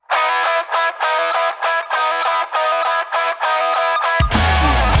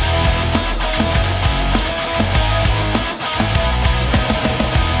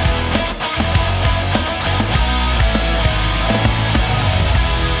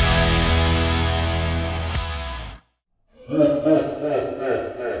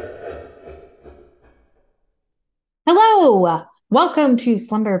Welcome to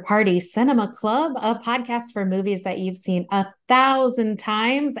Slumber Party Cinema Club, a podcast for movies that you've seen 1,000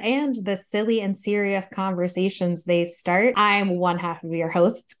 times and the silly and serious conversations they start. I'm one half of your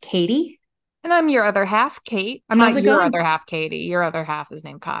host, Katie. And I'm your other half, Kate. I'm How's not it your going? other half, Katie. Your other half is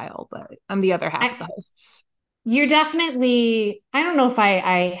named Kyle, but I'm the other half of the I, hosts. you're definitely, I don't know if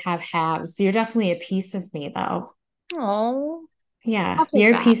I have halves. You're definitely a piece of me, though. Oh, Yeah, I'll take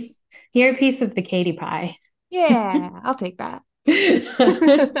that. You're a piece of the Katie pie. Yeah, I'll take that.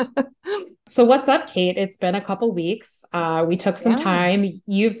 So what's up, Kate? It's been a couple weeks. We took some Yeah. time.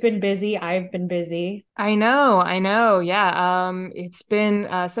 You've been busy. I've been busy. I know. Yeah. It's been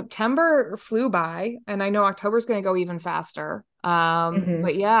September flew by, and I know October's gonna go even faster. Hmm.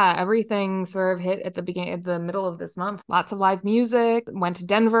 But yeah, everything sort of hit at the middle of this month. Lots of live music. Went to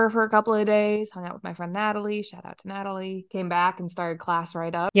Denver for a couple of days, hung out with my friend Natalie. Shout out to Natalie. Came back and started class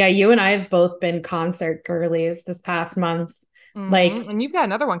right up. Yeah, you and I have both been concert girlies this past month. Like, And you've got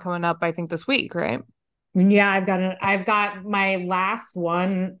another one coming up, I think, this week, right? yeah, I've got my last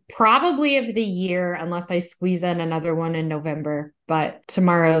one probably of the year, unless I squeeze in another one in November. But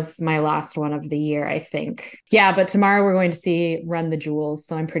tomorrow's my last one of the year, I think. Yeah, but tomorrow we're going to see Run the Jewels,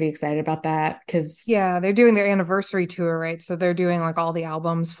 so I'm pretty excited about that because Yeah, they're doing their anniversary tour, right? So they're doing like all the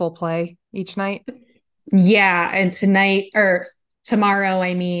albums full play each night. yeah, and tonight or tomorrow,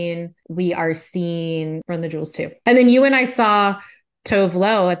 I mean, we are seeing Run the Jewels too. And then you and I saw Tove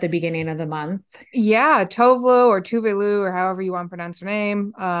Lo at the beginning of the month. Yeah, Tovlo or Tuvalu or however you want to pronounce her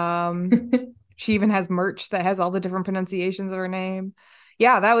name. She even has merch that has all the different pronunciations of her name.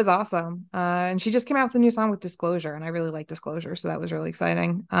 Yeah, that was awesome. And she just came out with a new song with Disclosure, and I really like Disclosure, so that was really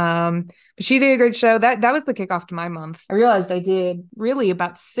exciting. But she did a great show. That was the kickoff to my month. I realized I did really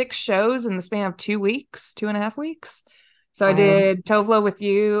about 6 shows in the span of 2 weeks, 2.5 weeks. So I Wild. did Tovlo with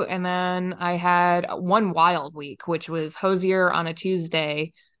you, and then I had one wild week, which was Hosier on a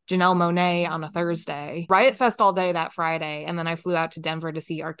Tuesday, Janelle Monáe on a Thursday, Riot Fest all day that Friday, and then I flew out to Denver to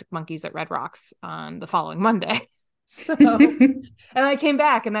see Arctic Monkeys at Red Rocks on the following Monday. So, and I came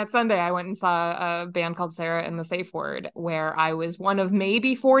back, and that Sunday I went and saw a band called Sarah and the Safe Word, where I was one of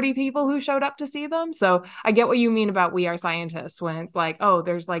maybe 40 people who showed up to see them. So I get what you mean about We Are Scientists when it's like, oh,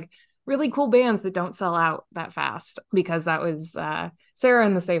 there's like really cool bands that don't sell out that fast, because that was Sarah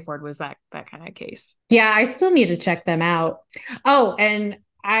and the Safe Word was that kind of case. Yeah, I still need to check them out. Oh, and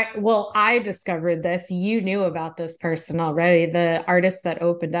I discovered this. You knew about this person already, the artist that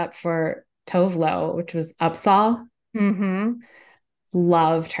opened up for Tove Lo, which was Upsal. Mm-hmm.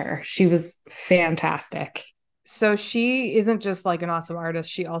 Loved her. She was fantastic. So she isn't just like an awesome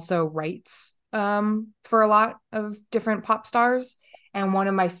artist, she also writes for a lot of different pop stars. And one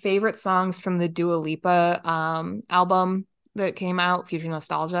of my favorite songs from the Dua Lipa album that came out, Future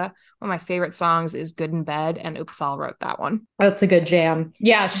Nostalgia, one of my favorite songs is Good in Bed, and Upsal wrote that one. That's a good jam.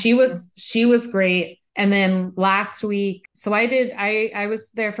 Yeah, she was great. And then last week, so I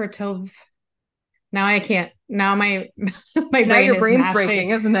was there for Tove. Now I can't. Now my my Now brain your is brain's breaking, mashing.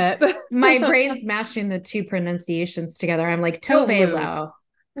 isn't it? My brain's mashing the two pronunciations together. I'm like Tove Tovlu. Lo.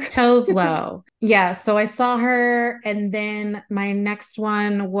 Tove Lo. Yeah, so I saw her, and then my next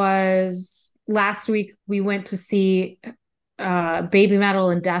one was last week. We went to see Baby Metal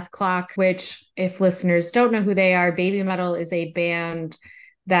and Death Clock, which, if listeners don't know who they are, Baby Metal is a band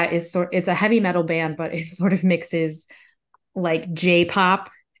that is it's a heavy metal band, but it sort of mixes like J-pop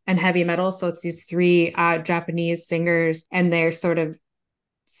and heavy metal. So it's these three Japanese singers, and they're sort of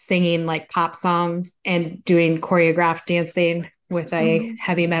singing like pop songs and doing choreographed dancing with a Mhm.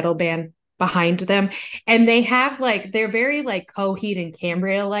 heavy metal band behind them. And they have like, they're very like Coheed and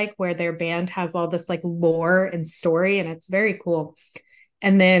Cambria like, where their band has all this like lore and story, and it's very cool.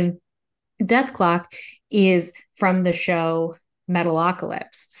 And then Death Clock is from the show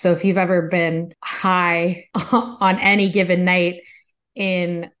Metalocalypse. So if you've ever been high on any given night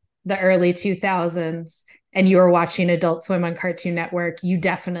in the early 2000s and you were watching Adult Swim on Cartoon Network, you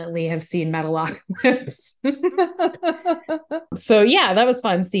definitely have seen Metalocalypse. So yeah, that was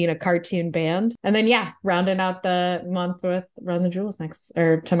fun seeing a cartoon band. And then yeah, rounding out the month with Run the Jewels next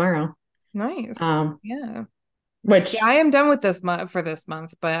or tomorrow. Nice. Um, Yeah. Yeah, which I am done with this month for this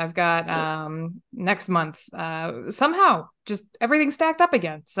month, but I've got next month somehow just everything stacked up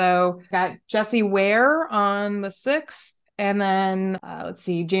again. So got Jesse Ware on the 6th, and then let's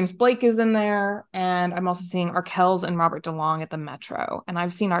see, James Blake is in there, and I'm also seeing Arkells and Robert DeLong at the Metro. And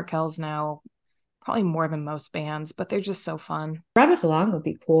I've seen Arkells now probably more than most bands, but they're just so fun. Rabbit Along would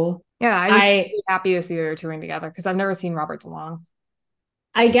be cool. Yeah, I was I really happy to see they're touring together because I've never seen Robert DeLong.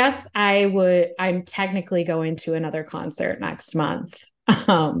 I guess I'm technically going to another concert next month.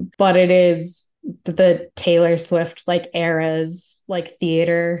 But it is the Taylor Swift like era's like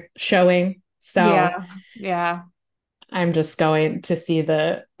theater showing. So Yeah. Yeah. I'm just going to see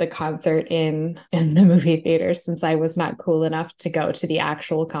the concert in the movie theater since I was not cool enough to go to the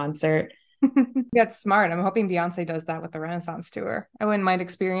actual concert. That's smart. I'm hoping Beyonce does that with the Renaissance tour. I wouldn't mind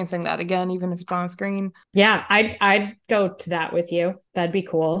experiencing that again, even if it's on screen. Yeah, I'd go to that with you. That'd be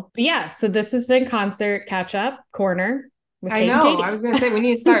cool. But yeah, so this has been concert catch up corner with I Kate and know. I Katie. was going to say we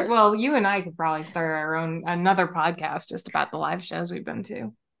need to start. Well, you and I could probably start our own another podcast just about the live shows we've been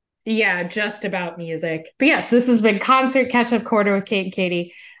to. Yeah, just about music. But yes, this has been concert catch up corner with Kate and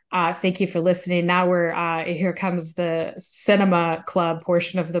Katie. Thank you for listening. Now we're here comes the cinema club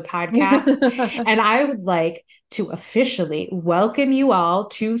portion of the podcast. And I would like to officially welcome you all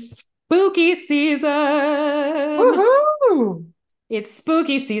to spooky season. Woohoo! It's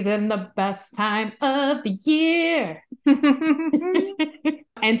spooky season, the best time of the year.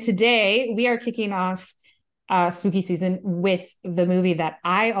 And today we are kicking off spooky season with the movie that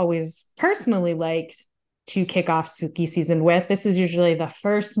I always personally liked to kick off spooky season with. This is usually the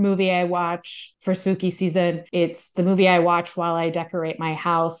first movie I watch for spooky season. It's the movie I watch while I decorate my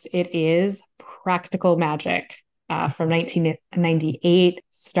house. It is Practical Magic from 1998,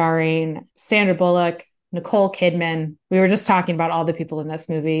 starring Sandra Bullock, Nicole Kidman. We were just talking about all the people in this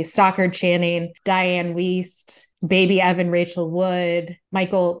movie. Stockard Channing, Diane Wiest, baby Evan Rachel Wood,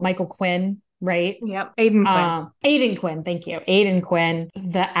 Michael Quinn, right? Yep. Aiden Quinn. Aiden Quinn, thank you. Aiden Quinn,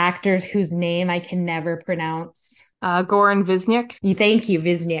 the actors whose name I can never pronounce. Goran Visnyak. Thank you,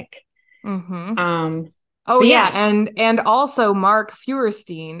 Visnick. Mm-hmm. Um, Oh but yeah, yeah, and also Mark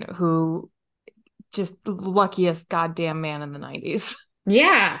Feuerstein, who just the luckiest goddamn man in the 90s.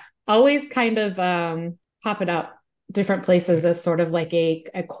 yeah, always kind of popping up different places as sort of like a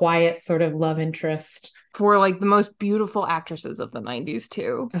quiet sort of love interest. For like the most beautiful actresses of the 90s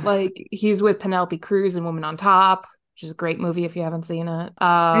too. Ugh, Like he's with Penelope Cruz in Woman on Top, which is a great movie if you haven't seen it.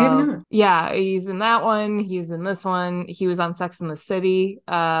 I have not. Yeah, he's in that one. He's in this one. He was on Sex and the City,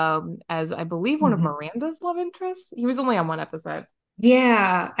 as I believe one of Mhm. Miranda's love interests. He was only on one episode.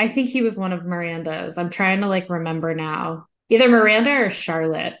 Yeah, I think he was one of Miranda's. I'm trying to like remember now. Either Miranda or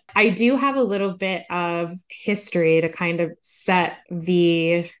Charlotte. I do have a little bit of history to kind of set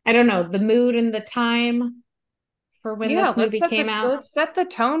I don't know, the mood and the time for when Yeah, this movie came out. let's set the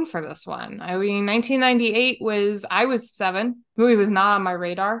tone for this one. I mean, 1998 was I was 7. The movie was not on my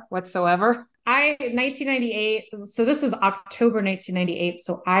radar whatsoever. 1998, so this was October 1998,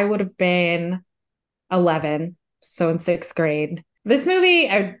 so I would have been 11, so in 6th grade. This movie,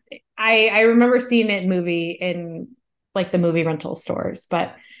 I remember seeing it in like the movie rental stores,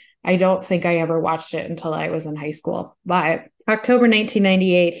 but I don't think I ever watched it until I was in high school. But October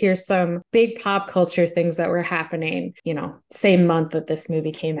 1998, here's some big pop culture things that were happening, same month that this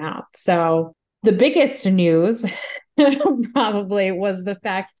movie came out. So the biggest news probably was the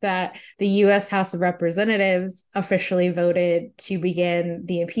fact that the US House of Representatives officially voted to begin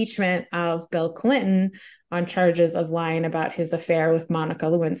the impeachment of Bill Clinton on charges of lying about his affair with Monica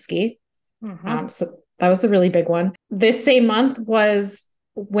Lewinsky. Mm-hmm. So that was a really big one. This same month was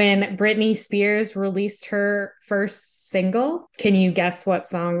when Britney Spears released her first single. Can you guess what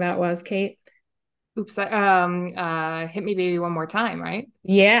song that was, Kate? Oops, Hit Me Baby One More Time, right?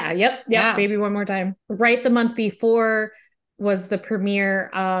 Yeah, yep, Yeah. baby one more time. Right the month before was the premiere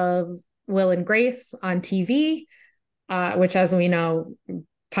of Will and Grace on TV, which, as we know,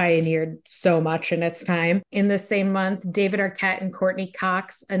 pioneered so much in its time. In the same month, David Arquette and Courtney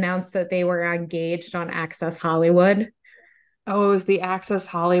Cox announced that they were engaged on Access Hollywood. Oh, it was the Access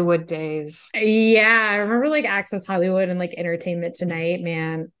Hollywood days. Yeah, I remember like Access Hollywood and like Entertainment Tonight,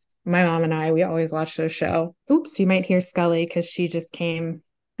 man. My mom and I, we always watched the show. Oops, you might hear Scully because she just came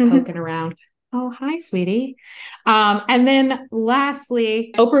poking around. Oh, hi, sweetie. And then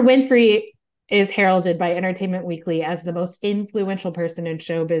lastly, Oprah Winfrey is heralded by Entertainment Weekly as the most influential person in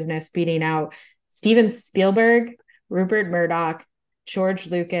show business, beating out Steven Spielberg, Rupert Murdoch, George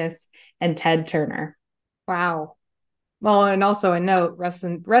Lucas, and Ted Turner. Wow. Well, and also a note, rest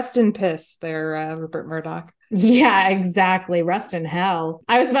in piss there, Rupert Murdoch. Yeah, exactly. Rest in hell.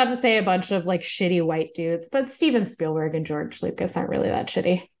 I was about to say a bunch of like shitty white dudes, but Steven Spielberg and George Lucas aren't really that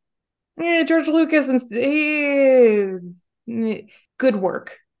shitty. Yeah, George Lucas and good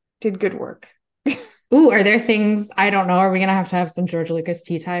work. Did good work. Ooh, are there things I don't know? Are we gonna have to have some George Lucas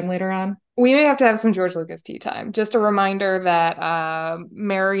tea time later on? We may have to have some George Lucas tea time. Just a reminder that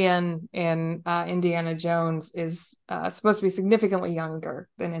Marion in Indiana Jones is supposed to be significantly younger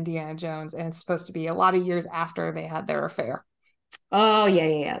than Indiana Jones, and it's supposed to be a lot of years after they had their affair. Oh,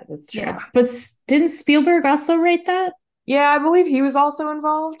 yeah, that's true. Yeah. But didn't Spielberg also write that? Yeah, I believe he was also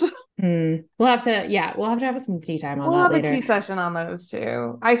involved. We'll have to have some tea time on We'll that have a later. tea session on those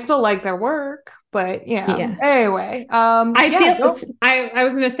too. I still like their work, but yeah. Yeah. Anyway, I yeah, feel go. I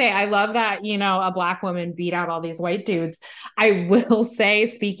was gonna say I love that, a black woman beat out all these white dudes. I will say,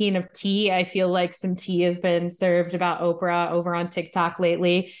 speaking of tea, I feel like some tea has been served about Oprah over on TikTok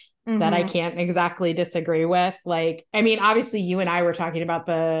lately that I Hmm. can't exactly disagree with. Like, I mean, obviously you and I were talking about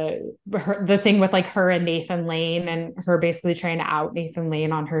the thing with like her and Nathan Lane and her basically trying to out Nathan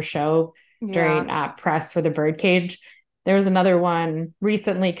Lane on her show Yeah. during press for the Birdcage. There was another one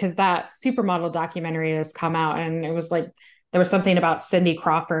recently because that supermodel documentary has come out, and it was like there was something about Cindy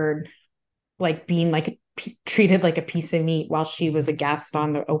Crawford like being like treated like a piece of meat while she was a guest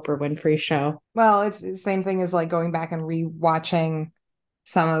on the Oprah Winfrey show. Well, it's the same thing as like going back and rewatching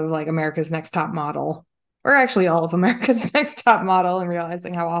some of like America's Next Top Model, or actually all of America's Next Top Model, and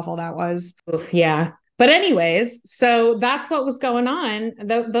realizing how awful that was. Oof, yeah. But anyways, so that's what was going on.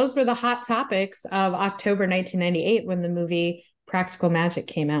 Those were the hot topics of October 1998 when the movie Practical Magic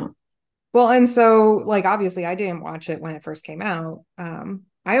came out. Well, and so like obviously I didn't watch it when it first came out.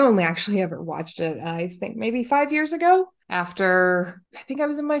 I only actually ever watched it, I think maybe 5 years ago after I think I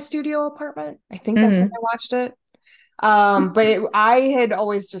was in my studio apartment. I think that's when Mm-hmm. I watched it. I had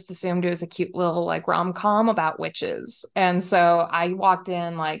always just assumed it was a cute little like rom-com about witches. And so I walked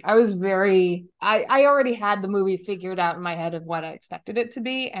in like I already had the movie figured out in my head of what I expected it to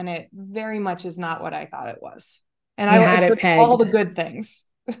be, and it very much is not what I thought it was. And I You like had it all the pegged. good things.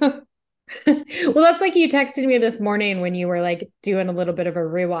 Well, that's like you texted me this morning when you were like doing a little bit of a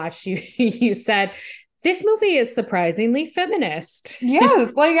rewatch. You said this movie is surprisingly feminist.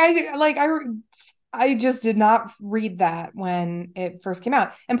 Yes, I just did not read that when it first came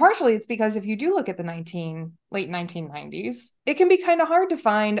out. And partially it's because if you do look at the late 1990s, it can be kind of hard to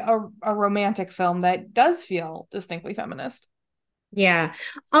find a romantic film that does feel distinctly feminist. Yeah.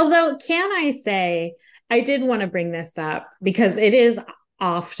 Although, can I say, I did want to bring this up because it is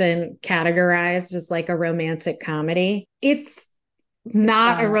often categorized as like a romantic comedy. It's It's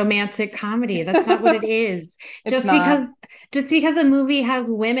not a not. romantic comedy. That's not what it is. It's Just not. because just because a movie has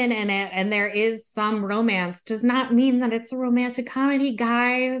women in it and there is some romance does not mean that it's a romantic comedy,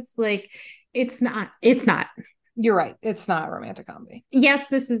 guys. Like it's not. It's not. You're right. It's not a romantic comedy. Yes,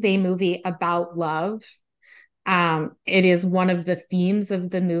 this is a movie about love. It is one of the themes of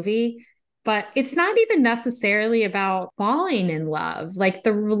the movie, but it's not even necessarily about falling in love. Like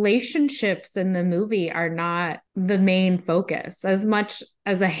the relationships in the movie are not the main focus as much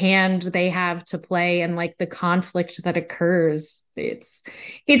as a hand they have to play and like the conflict that occurs. It's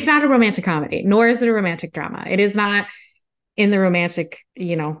not a romantic comedy, nor is it a romantic drama. It is not in the romantic,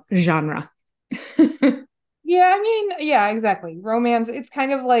 genre. Yeah, I mean, yeah, exactly. Romance, it's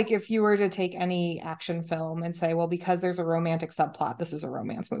kind of like if you were to take any action film and say, well, because there's a romantic subplot, this is a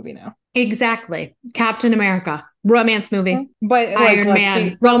romance movie now. Exactly. Captain America, romance movie. But like Iron Man,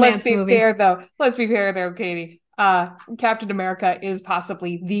 let's romance be movie. fair though. Let's be fair though, Katie. Captain America is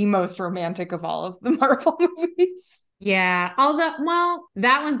possibly the most romantic of all of the Marvel movies. Yeah. Well,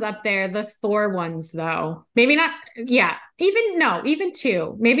 that one's up there. The Thor ones, though. Maybe not. Yeah. Even, no, even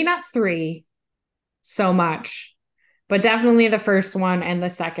two. Maybe not three so much, but definitely the first one and the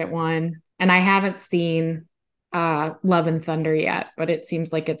second one. And I haven't seen Love and Thunder yet, but it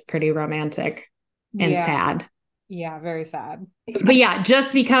seems like it's pretty romantic and Yeah, sad. yeah, very sad. But yeah,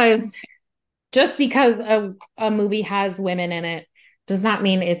 just because a movie has women in it does not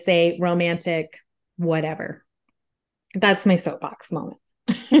mean it's a romantic whatever. That's my soapbox moment.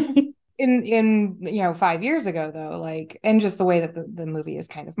 In 5 years ago though, like, and just the way that the movie is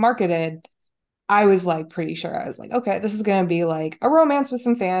kind of marketed, I was like pretty sure I was like, okay, this is gonna be like a romance with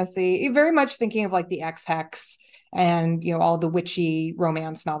some fantasy, very much thinking of like the X Hex and all the witchy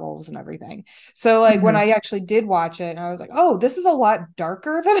romance novels and everything. So like when Mhm. I actually did watch it, I was like, oh, this is a lot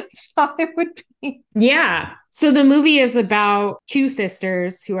darker than I thought it would be. Yeah. So the movie is about two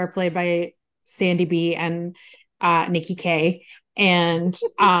sisters who are played by Sandy B and Nikki K. And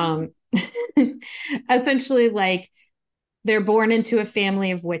essentially like they're born into a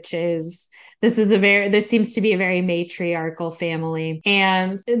family of witches. This seems to be a very matriarchal family.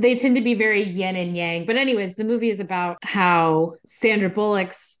 And they tend to be very yin and yang. But anyways, the movie is about how Sandra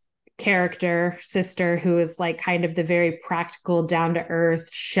Bullock's character, sister, who is like kind of the very practical, down to earth,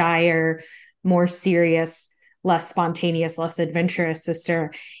 shyer, more serious, less spontaneous, less adventurous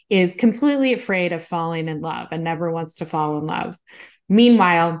sister, is completely afraid of falling in love and never wants to fall in love.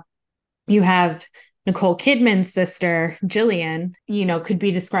 Meanwhile, you have Nicole Kidman's sister, Jillian, could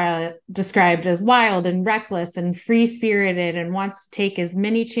be described as wild and reckless and free spirited and wants to take as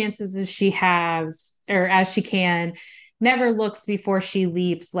many chances as she has or as she can, never looks before she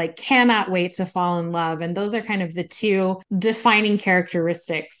leaps, like cannot wait to fall in love. And those are kind of the two defining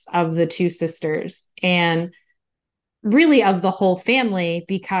characteristics of the two sisters and really of the whole family,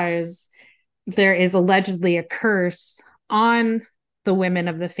 because there is allegedly a curse on the women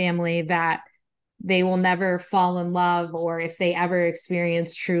of the family that they will never fall in love, or if they ever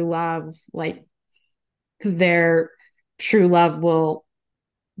experience true love, like their true love will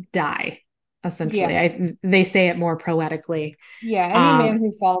die, essentially. Yeah. They say it more poetically. Yeah, any man um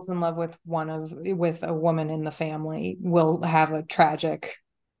who falls in love with with a woman in the family will have a tragic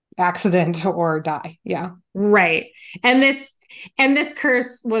accident or die. Yeah. right. And this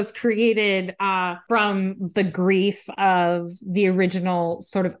curse was created from the grief of the original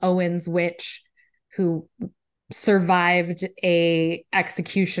sort of Owens witch, who survived a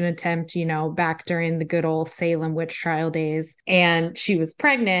execution attempt, back during the good old Salem witch trial days. And she was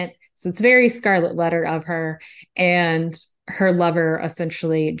pregnant. So it's very Scarlet Letter of her. And her lover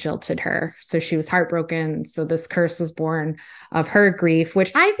essentially jilted her. So she was heartbroken. So this curse was born of her grief,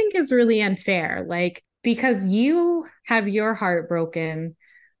 which I think is really unfair. Like, because you have your heart broken,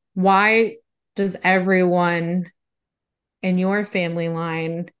 why does everyone in your family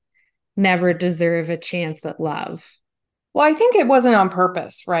line never deserve a chance at love? Well, I think it wasn't on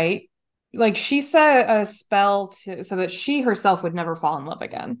purpose, right? Like she set a spell so that she herself would never fall in love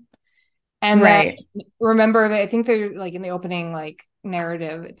again. And then Right. remember that I think there's like in the opening like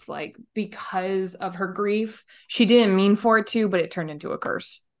narrative, it's like because of her grief, she didn't mean for it to, but it turned into a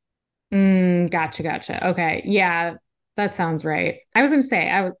curse. Gotcha. Okay. Yeah, that sounds right. I was gonna say,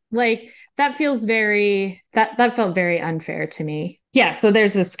 I would like that feels very that felt very unfair to me. Yeah, so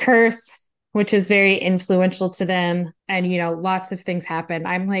there's this curse which is very influential to them, and lots of things happen.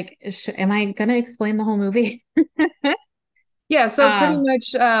 I'm like, am I gonna explain the whole movie? Yeah, so pretty um,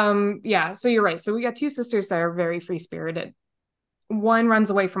 much yeah, so you're right. So we got two sisters that are very free-spirited. One runs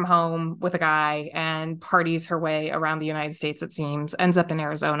away from home with a guy and parties her way around the United States, it seems, ends up in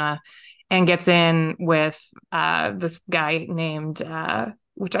Arizona and gets in with this guy named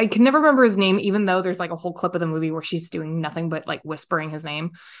which I can never remember his name, even though there's like a whole clip of the movie where she's doing nothing but like whispering his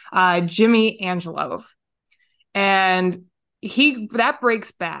name. Jimmy Angelo. And he that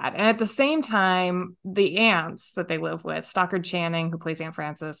breaks bad. And at the same time, the aunts that they live with, Stockard Channing, who plays Aunt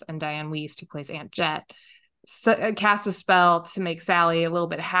Frances, and Diane Wiest, who plays Aunt Jet, cast a spell to make Sally a little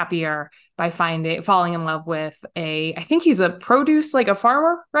bit happier by falling in love with I think he's a produce, like a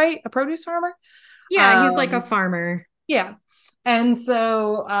farmer, right? A produce farmer. yeah, he's like a Um, farmer. yeah. And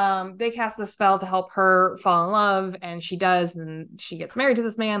so they cast the spell to help her fall in love, and she does, and she gets married to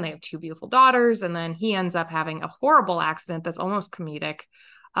this man. They have two beautiful daughters, and then he ends up having a horrible accident that's almost comedic.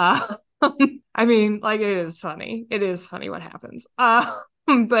 Uh, I mean, like it is funny. It is funny what happens.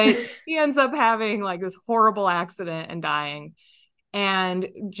 But he ends up having like this horrible accident and dying. And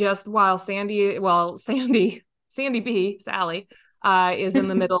just while Sandy B, Sally, is in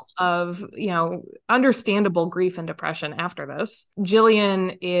the middle of, understandable grief and depression after this.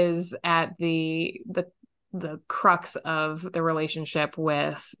 Jillian is at the crux of the relationship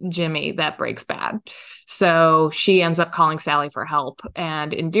with Jimmy that breaks bad. So she ends up calling Sally for help.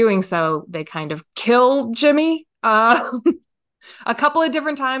 And in doing so, they kind of kill Jimmy a couple of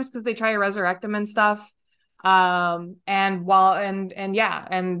different times because they try to resurrect him and stuff. And yeah,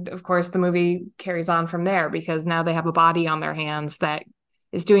 and of course the movie carries on from there because now they have a body on their hands that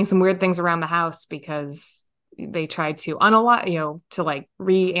is doing some weird things around the house because they tried to unalive, to like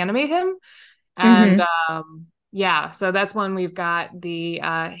reanimate him. And Hmm. yeah, so that's when we've got the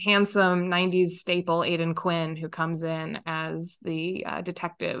handsome 90s staple Aidan Quinn, who comes in as the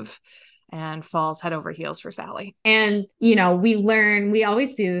detective and falls head over heels for Sally. And, we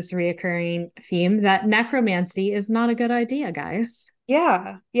always see this reoccurring theme that necromancy is not a good idea, guys.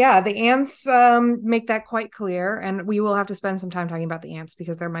 Yeah, yeah. The ants make that quite clear, and we will have to spend some time talking about the ants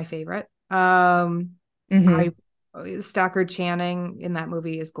because they're my favorite. I Hmm. Stockard Channing in that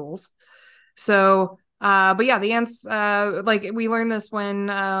movie is goals. So, but yeah, the ants. Like we learned this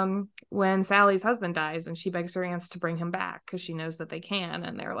when Sally's husband dies, and she begs her aunts to bring him back because she knows that they can,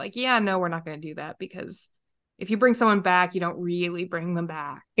 and they're like, "Yeah, no, we're not going to do that because if you bring someone back, you don't really bring them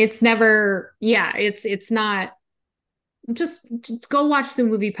back." It's never, yeah, it's not. Just go watch the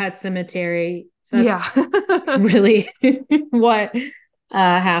movie Pet Cemetery. Yeah. That's really what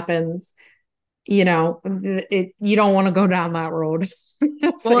happens. You don't want to go down that road.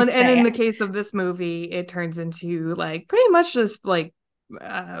 That's what Well, I and in say. the case of this movie, it turns into like pretty much just like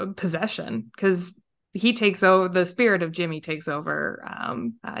possession because he takes over the spirit of Jimmy takes over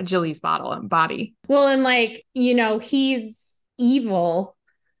Jilly's body. Well, and like, he's evil,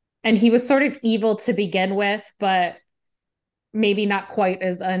 and he was sort of evil to begin with, but maybe not quite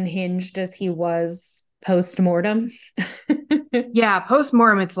as unhinged as he was post-mortem. Yeah,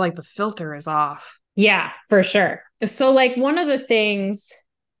 post-mortem, it's like the filter is off. Yeah, for sure. So, like, one of the things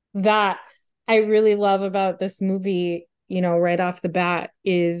that I really love about this movie, right off the bat,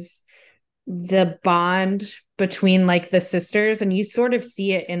 is the bond between like the sisters. And you sort of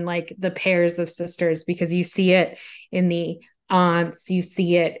see it in like the pairs of sisters, because you see it in the aunts, you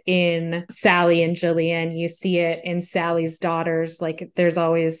see it in Sally and Jillian, you see it in Sally's daughters. Like, there's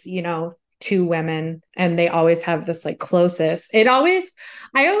always, two women, and they always have this like closest. I always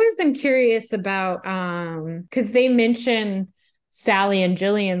am curious about, because they mention Sally and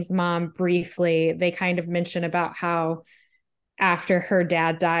Jillian's mom briefly. They kind of mention about how after her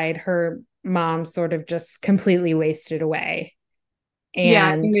dad died, her mom sort of just completely wasted away. Yeah,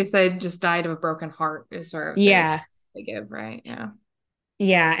 I And think they said just died of a broken heart is sort of yeah, they give, right? Yeah.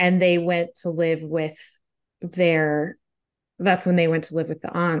 yeah. And they went to live with their, that's when they went to live with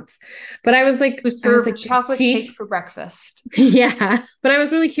the aunts. But Who I was served like, chocolate cake she, for breakfast. yeah. But I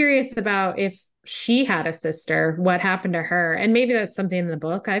was really curious about if she had a sister, what happened to her. And maybe that's something in the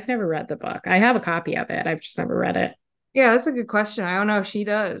book. I've never read the book. I have a copy of it. I've just never read it. Yeah, that's a good question. I don't know if she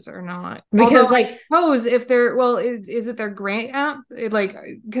does or not. Although Because, I like, suppose if they're, well, is it their great aunt? Like,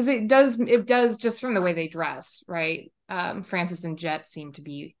 because it does just from the way they dress, right? Francis and Jet seem to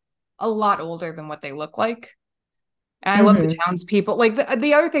be a lot older than what they look like. And I love the mhm, townspeople. Like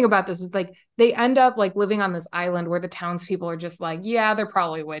the other thing about this is like they end up like living on this island where the townspeople are just like, yeah, they're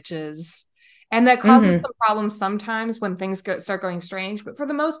probably witches. And that causes mhm. some problems sometimes when things start going strange. But for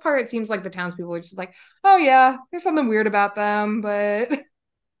the most part, it seems like the townspeople are just like, oh yeah, there's something weird about them. But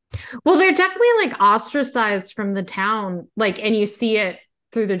Well, they're definitely like ostracized from the town. Like, and you see it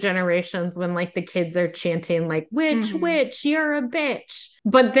through the generations when like the kids are chanting, like, witch, Mhm. witch, you're a bitch.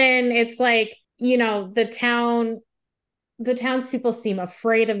 But then it's like, the townspeople seem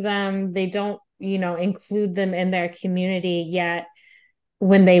afraid of them. They don't, include them in their community yet.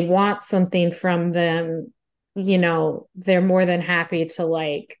 When they want something from them, they're more than happy to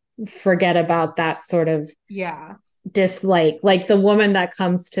like forget about that sort of Yeah. dislike. Like the woman that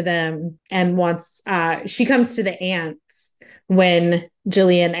comes to them and wants she comes to the aunts when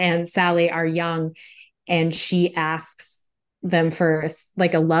Jillian and Sally are young, and she asks them for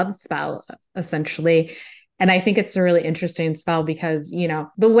like a love spell, essentially. And I think it's a really interesting spell because,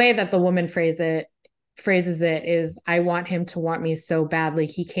 the way that the woman phrases it is, I want him to want me so badly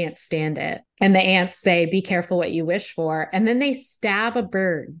he can't stand it. And the aunts say, be careful what you wish for. And then they stab a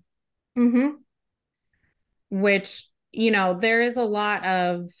bird, Hmm. which, there's a lot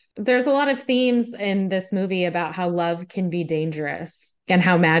of themes in this movie about how love can be dangerous and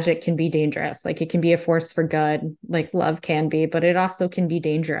how magic can be dangerous. Like, it can be a force for good, like love can be, but it also can be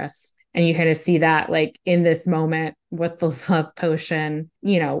dangerous. And you kind of see that like in this moment with the love potion,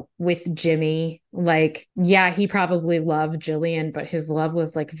 with Jimmy. Like, yeah, he probably loved Jillian, but his love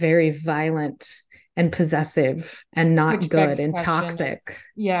was like very violent and possessive and not Which begs good the and question of, toxic.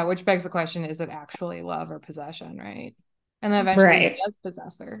 yeah, which begs the question, is it actually love or possession, right? And then eventually he Right. does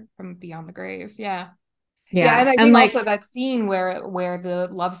possess her from beyond the grave. Yeah. Yeah, and Yeah. I And think also like, that scene where the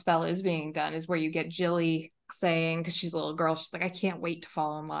love spell is being done is where you get Jilly saying, because she's a little girl, she's like, I can't wait to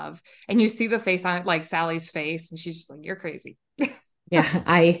fall in love. And you see the face on it, like Sally's face, and she's just like, you're crazy. yeah,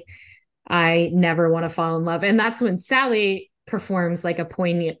 I never want to fall in love. And that's when Sally performs like a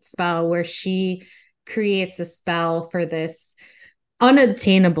poignant spell where she creates a spell for this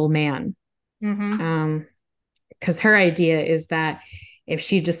unobtainable man. Mm-hmm. Um, because her idea is that if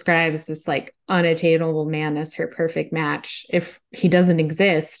she describes this like unattainable man as her perfect match, if he doesn't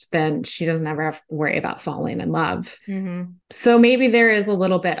exist, then she doesn't ever have to worry about falling in love. Mm-hmm. So maybe there is a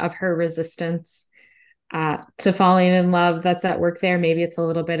little bit of her resistance to falling in love that's at work there. Maybe it's a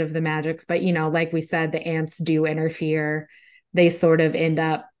little bit of the magics, but like we said, the ants do interfere. They sort of end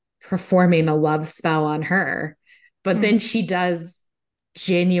up performing a love spell on her, but then Mm-hmm. she does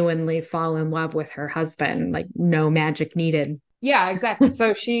genuinely fall in love with her husband, like no magic needed. Yeah, exactly.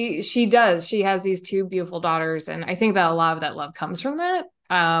 So she does. She has these two beautiful daughters, and I think that a lot of that love comes from that.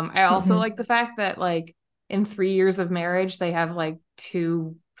 I also Mm-hmm. like the fact that like in 3 years of marriage, they have like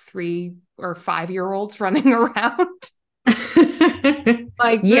two, 3 or 5 year olds running around.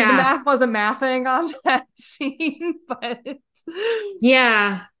 Like the Yeah. math wasn't mathing on that scene, but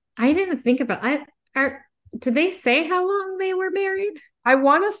Yeah. I didn't think about I are did they say how long they were married? I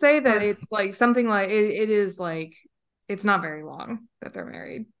want to say that Or it's like something like it is like it's not very long that they're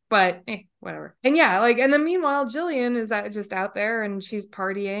married, but whatever. And yeah, like and then meanwhile, Jillian is just out there and she's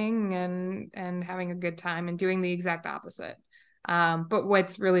partying and having a good time and doing the exact opposite. But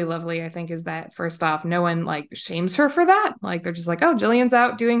what's really lovely, I think, is that first off, no one like shames her for that. Like they're just like, oh, Jillian's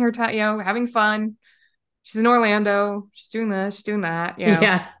out doing her time, having fun. She's in Orlando. She's doing this, she's doing that.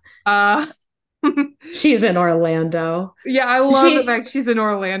 Yeah, Uh she's in Orlando. yeah, I love the She fact she's in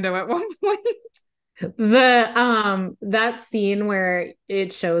Orlando at one point. that scene where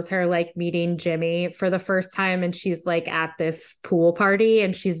it shows her like meeting Jimmy for the first time and she's like at this pool party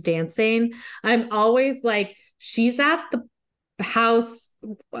and she's dancing. I'm always like, she's at the house,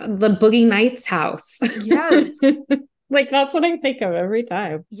 the Boogie Nights house. Yes. Like that's what I think of every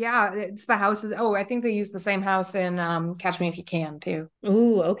time. Yeah, it's the houses. Oh, I think they use the same house in Catch Me If You Can too.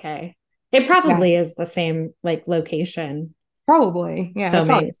 Ooh, okay. It Yeah, probably is the same like location probably. Yeah, it's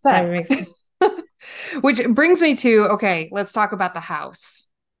probably filming. a That set. makes Which brings me to, okay, let's talk about the house.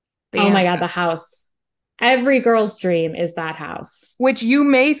 The Oh my aunt's God, the house. house. Every girl's dream is that house. Which you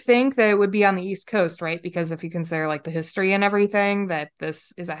may think that it would be on the East Coast, right? Because if you consider like the history and everything, that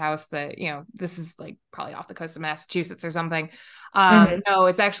this is a house that, this is like probably off the coast of Massachusetts or something. Mhm. No,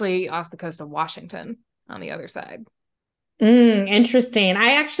 it's actually off the coast of Washington on the other side. Interesting.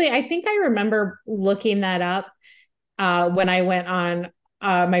 I think I remember looking that up when I went on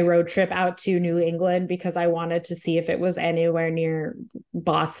my road trip out to New England because I wanted to see if it was anywhere near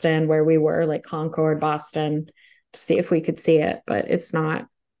Boston where we were, like Concord, Boston, to see if we could see it, but it's not.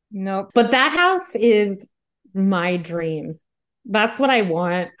 Nope. But that house is my dream. That's what I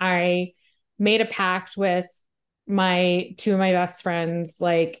want. I made a pact with my two of my best friends,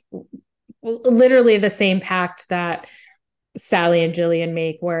 like literally the same pact that Sally and Jillian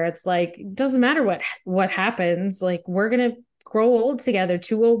make, where it's like, it doesn't matter what happens, like we're gonna grow old together,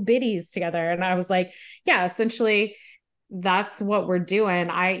 two old biddies together. And I was like, yeah, essentially that's what we're doing.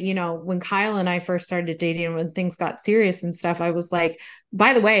 When Kyle and I first started dating, when things got serious and stuff, I was like,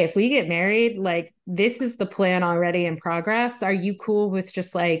 by the way, if we get married, like this is the plan already in progress. Are you cool with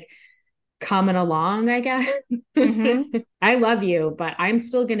just like coming along, I guess? Mm-hmm. I love you, but I'm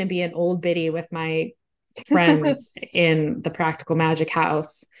still going to be an old biddy with my friends in the Practical Magic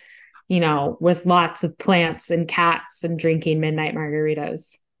house, with lots of plants and cats and drinking midnight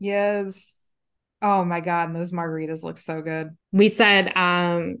margaritas. Yes. Oh my God, and those margaritas look so good. We said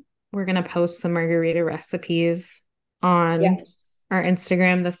we're going to post some margarita recipes on Yes. our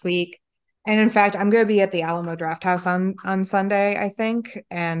Instagram this week. And in fact, I'm going to be at the Alamo Draft House on Sunday, I think,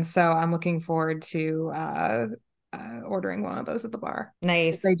 and so I'm looking forward to ordering one of those at the bar. They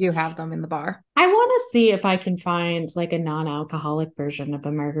Nice. do have them in the bar. I want to see if I can find like a non-alcoholic version of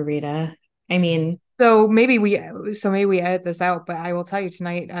a margarita. I mean, So maybe we edit this out, but I will tell you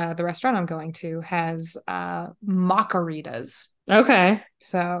tonight, the restaurant I'm going to has margaritas. okay.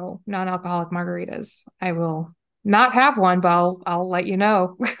 So non-alcoholic margaritas. I will not have one, but I'll let you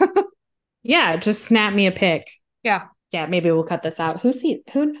know. Yeah, just snap me a pic. Yeah. Yeah, maybe we'll cut this out. Who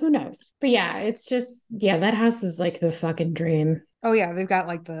knows? But yeah, it's just yeah, that house is like the fucking dream. Oh yeah, they've got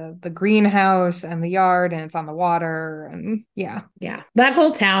like the greenhouse and the yard and it's on the water and yeah. Yeah. That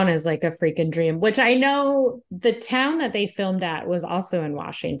whole town is like a freaking dream, which I know the town that they filmed at was also in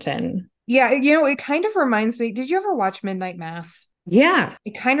Washington. Yeah, it kind of reminds me. Did you ever watch Midnight Mass? Yeah,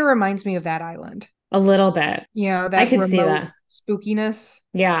 It kind of reminds me of that island. a little bit. I That could see remote that. spookiness.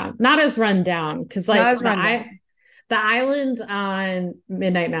 Yeah, not as run down because Not like as rundown. the island on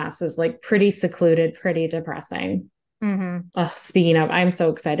Midnight Mass is like pretty secluded, pretty depressing. Mm-hmm. Speaking of, I'm so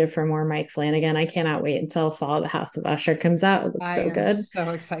excited for more Mike Flanagan. I cannot wait until Fall of the House of Usher comes out. It looks I so am good. so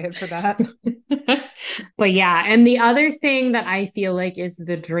excited for that. But yeah, and the other thing that I feel like is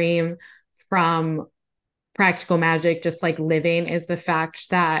the dream from Practical Magic, just like living, is the fact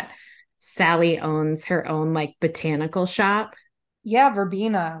that Sally owns her own like botanical shop. Yeah,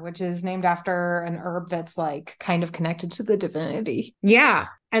 verbena, which is named after an herb that's like kind of connected to the divinity. Yeah.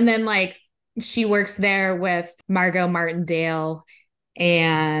 And then like she works there with Margot Martindale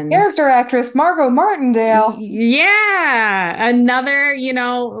and Character actress Margot Martindale. yeah, another,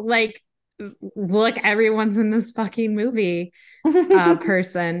 like look, everyone's in this fucking movie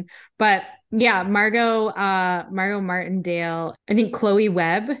person. But yeah, Margot Martindale, I think Chloe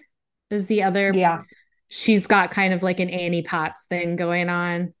Webb is the other. Yeah. She's got kind of like an Annie Potts thing going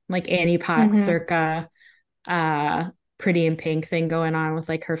on, like Annie Potts Hmm. circa uh Pretty in Pink thing going on with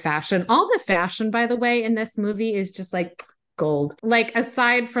like her fashion. All the fashion, by the way, in this movie is just like gold. Like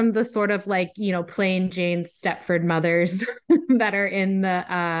aside from the sort of like, plain Jane Stepford mothers that are in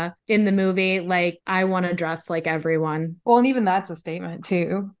the movie, like I want to dress like everyone. Well, and even that's a statement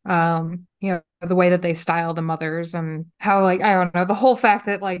too. The way that they style the mothers and how like I don't know, the whole fact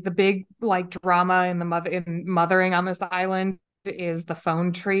that like the big like drama in mothering on this island is the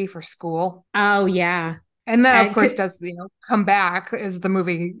phone tree for school. Oh yeah. And that, of And course, does, come back as the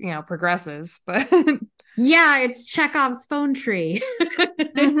movie, progresses. But yeah, it's Chekhov's phone tree.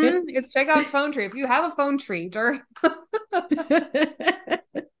 it's Chekhov's phone tree. If you have a phone tree,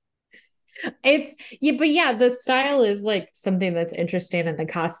 It's yeah, but yeah, the style is like something that's interesting in the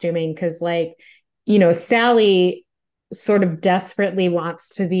costuming because, like, Sally sort of desperately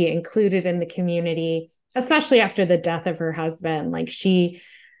wants to be included in the community, especially after the death of her husband. Like, she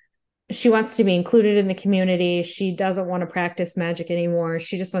wants to be included in the community. She doesn't want to practice magic anymore.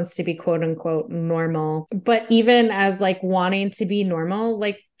 She just wants to be quote unquote normal. But even as like wanting to be normal,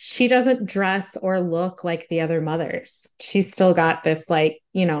 like she doesn't dress or look like the other mothers. She's still got this like,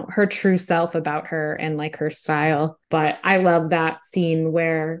 her true self about her and like her style. But I love that scene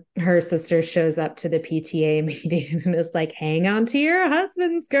where her sister shows up to the PTA meeting and is like, hang on to your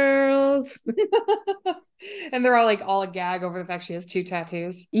husbands, girls. and they're all a gag over the fact she has two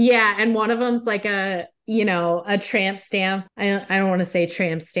tattoos. Yeah, and one of them's like a tramp stamp. I don't want to say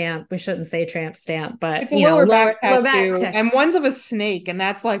tramp stamp. We shouldn't say tramp stamp, but It's a lower back lower back. tattoo, and one's of a snake, and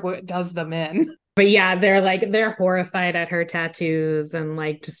that's like what does them in. But yeah, they're horrified at her tattoos and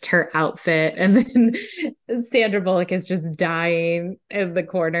like just her outfit. And then Sandra Bullock is just dying in the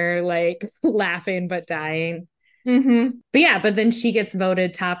corner, like laughing but dying. Mm-hmm. But yeah, but then she gets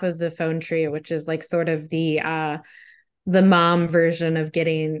voted top of the phone tree, which is like sort of the mom version of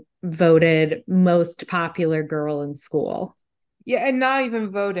getting voted most popular girl in school. Yeah, and not even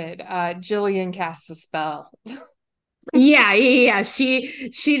voted. Jillian casts a spell. Yeah.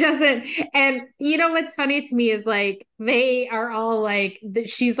 She doesn't. And what's funny to me is like they are all like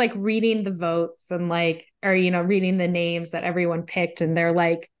she's like reading the votes and like or reading the names that everyone picked and they're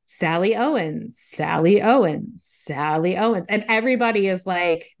like Sally Owens, Sally Owens, Sally Owens. And everybody is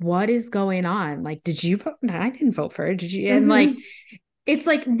like, what is going on? Like, did you vote? No, I didn't vote for her. Did you? And like Mm-hmm. it's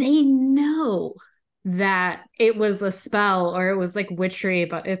like they know that it was a spell or it was like witchery,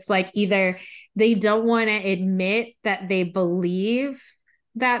 but it's like either they don't want to admit that they believe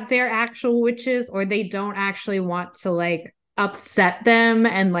that they're actual witches or they don't actually want to like upset them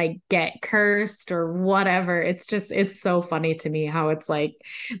and like get cursed or whatever. It's so funny to me how it's like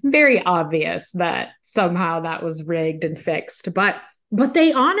very obvious that somehow that was rigged and fixed, but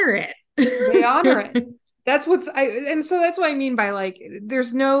they honor They honor it. it. And so that's what I mean by like,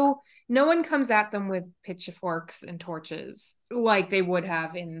 there's no one comes at them with pitchforks and torches like they would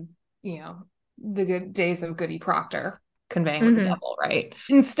have in, the good days of Goody Proctor conveying with the Mhm. devil, right?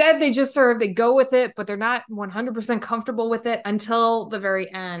 Instead, they just they go with it, but they're not 100% comfortable with it until the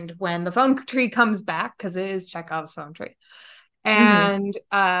very end when the phone tree comes back because it is Chekhov's phone tree. Mhm.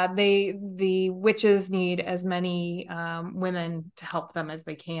 And the witches need as many women to help them as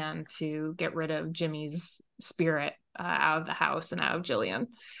they can to get rid of Jimmy's spirit out of the house and out of Jillian.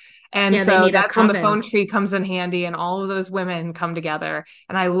 And Yeah, they so need a that's when the phone coven. tree comes in handy and all of those women come together.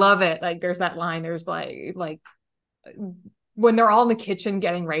 And I love it. Like there's that line, there's like when they're all in the kitchen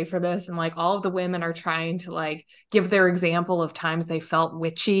getting ready for this and like all of the women are trying to like give their example of times they felt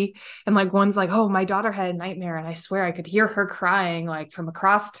witchy and like one's like, oh, my daughter had a nightmare and I swear I could hear her crying like from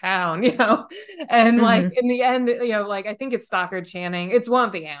across town, and like Mhm. in the end, like I think it's Stockard Channing, it's one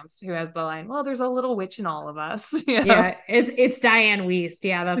of the aunts who has the line, well, there's a little witch in all of us. Yeah, it's Diane Weist.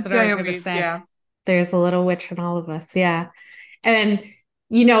 Yeah, that's It's what I was Diane gonna Weist, say. yeah. There's a little witch in all of us. Yeah. And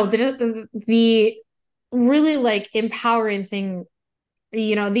the really like empowering thing,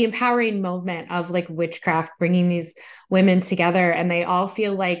 the empowering moment of like witchcraft bringing these women together and they all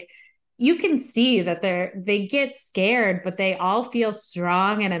feel like you can see that they get scared, but they all feel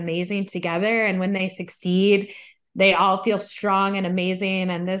strong and amazing together. And when they succeed, they all feel strong and amazing.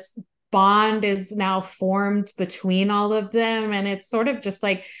 And this bond is now formed between all of them. And it's sort of just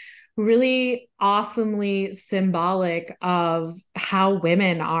like really awesomely symbolic of how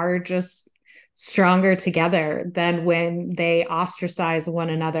women are just stronger together than when they ostracize one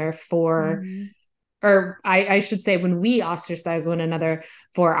another for Mm-hmm. or I should say when we ostracize one another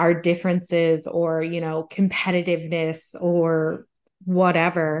for our differences or competitiveness or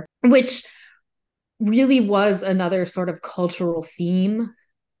whatever, which really was another sort of cultural theme.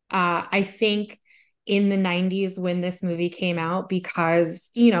 I think in the 90s when this movie came out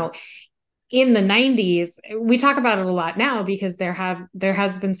because in the 90s we talk about it a lot now because there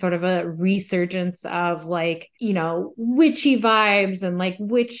has been sort of a resurgence of like witchy vibes and like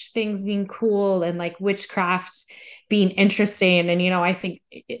witch things being cool and like witchcraft being interesting. And I think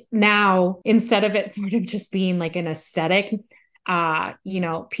now instead of it sort of just being like an aesthetic,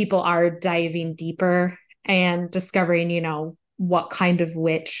 people are diving deeper and discovering what kind of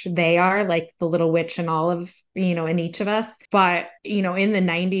witch they are, like the little witch in all of, in each of us. But, in the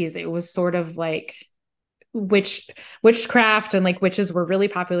 90s, it was sort of like witchcraft and like witches were really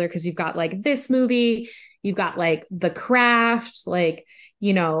popular because you've got like this movie, you've got like The Craft, like,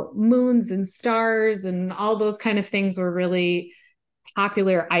 moons and stars and all those kind of things were really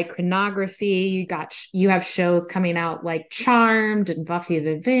popular. Iconography, you have shows coming out like Charmed and Buffy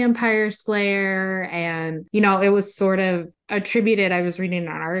the Vampire Slayer, and it was sort of attributed, I was reading an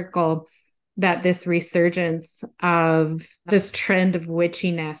article that this resurgence of this trend of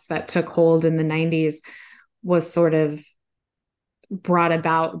witchiness that took hold in the 90s was sort of brought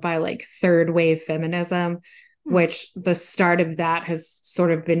about by like third wave feminism, which the start of that has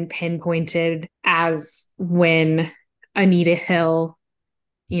sort of been pinpointed as when Anita Hill,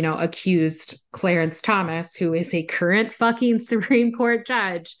 accused Clarence Thomas, who is a current fucking Supreme Court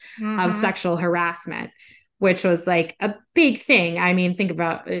judge, of sexual harassment, which was like a big thing. I mean, think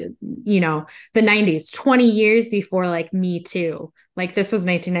about, the 90s, 20 years before like Me Too. Like this was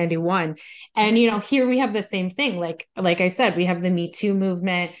 1991. And, here we have the same thing. Like I said, we have the Me Too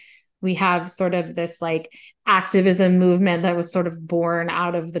movement. We have sort of this like activism movement that was sort of born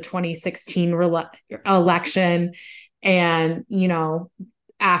out of the 2016 election. And,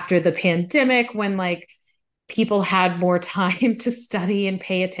 after the pandemic, when like people had more time to study and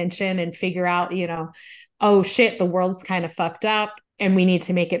pay attention and figure out, oh shit, the world's kind of fucked up and we need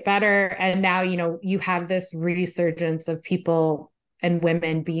to make it better. And now, you have this resurgence of people and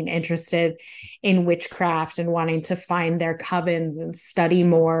women being interested in witchcraft and wanting to find their covens and study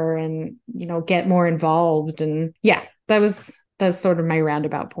more and, get more involved. And yeah, that's sort of my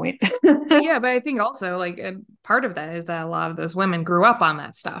roundabout point. Yeah, but I think also like a part of that is that a lot of those women grew up on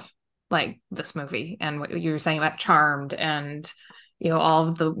that stuff, like this movie and what you were saying about Charmed and all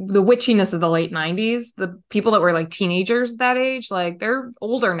of the witchiness of the late 90s. The people that were like teenagers that age, like they're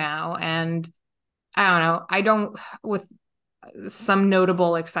older now, and I don't know. I don't, with some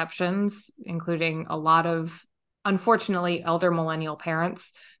notable exceptions, including a lot of unfortunately elder millennial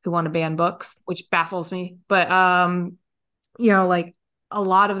parents who want to ban books, which baffles me. But like a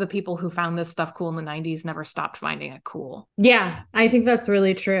lot of the people who found this stuff cool in the 90s never stopped finding it cool. Yeah, I think that's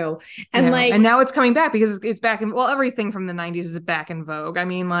really true. And and now it's coming back because it's back in, well, everything from the 90s is back in vogue. I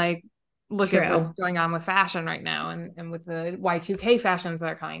mean, like, look at what's going on with fashion right now and with the Y2K fashions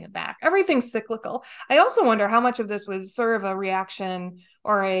that are coming back. Everything's cyclical. I also wonder how much of this was sort of a reaction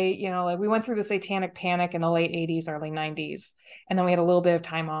or like we went through the satanic panic in the late 80s, early 90s, and then we had a little bit of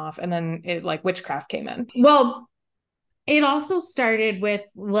time off, and then it like witchcraft came in. Well, it also started with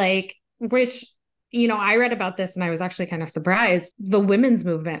like, which, I read about this and I was actually kind of surprised. The women's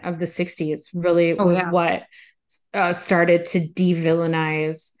movement of the 60s really was what started to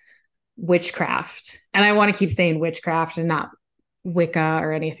de-villainize witchcraft. And I want to keep saying witchcraft and not Wicca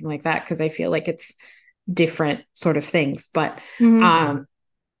or anything like that, because I feel like it's different sort of things. But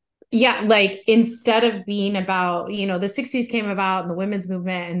yeah, like instead of being about, the 60s came about and the women's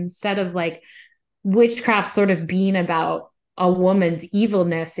movement, and instead of like witchcraft sort of being about a woman's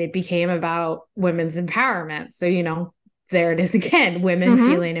evilness, it became about women's empowerment. So, there it is again, women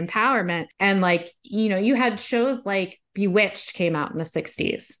feeling empowerment. And like, you had shows like Bewitched came out in the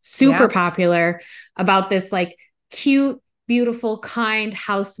 60s, super popular, about this like cute, beautiful, kind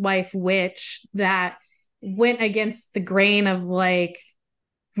housewife witch that went against the grain of like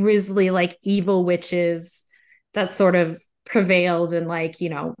grisly, like evil witches that sort of prevailed in like,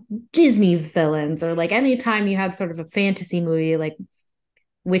 Disney villains, or like anytime you had sort of a fantasy movie, like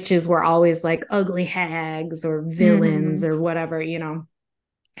witches were always like ugly hags or villains or whatever.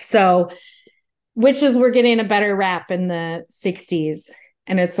 So witches were getting a better rap in the 60s,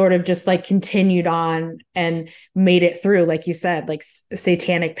 and it sort of just like continued on and made it through, like you said, like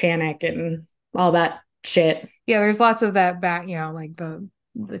satanic panic and all that shit. Yeah, there's lots of that back, like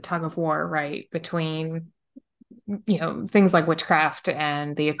the tug of war, right, between things like witchcraft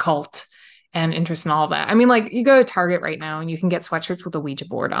and the occult and interest in all that. I mean, like you go to Target right now and you can get sweatshirts with a Ouija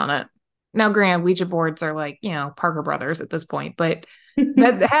board on it. Now, granted, Ouija boards are like, Parker Brothers at this point, but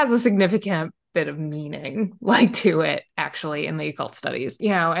that has a significant bit of meaning like to it actually in the occult studies,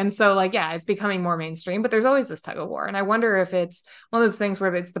 and so like, yeah, it's becoming more mainstream, but there's always this tug of war. And I wonder if it's one of those things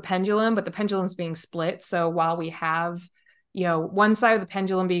where it's the pendulum, but the pendulum's being split. So while we have one side of the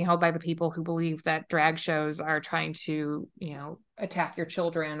pendulum being held by the people who believe that drag shows are trying to, attack your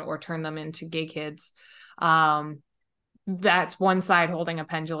children or turn them into gay kids. That's one side holding a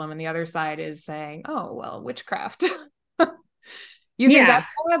pendulum, and the other side is saying, oh, well, witchcraft. You think that's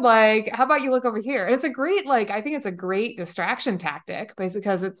bad? Like, how about you look over here? And it's a great, like, I think it's a great distraction tactic, basically,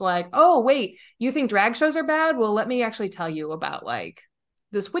 because it's like, oh, wait, you think drag shows are bad? Well, let me actually tell you about like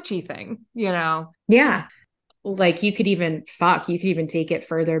this witchy thing, Yeah. like you could even take it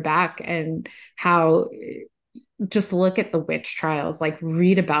further back, and how just look at the witch trials, like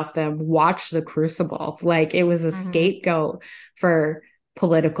read about them, watch the crucible. Like it was a Mm-hmm. scapegoat for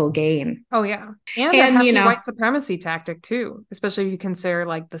political gain. Oh yeah. And a And, heavy white supremacy tactic too, especially if you consider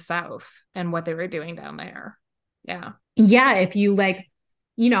like the South and what they were doing down there. Yeah. yeah, if you like,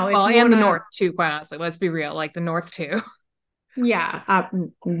 if Well, you and want the to, North too, quite honestly. Let's be real, like the North too. yeah,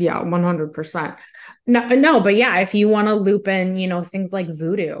 yeah, 100%. No, no, but yeah, if you want to loop in, things like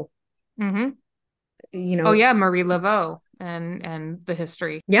voodoo, Mm-hmm. you Oh know, yeah, Marie Laveau and the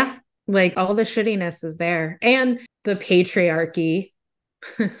history. yeah, like all the shittiness is there. And the patriarchy,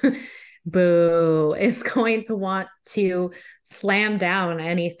 boo, is going to want to slam down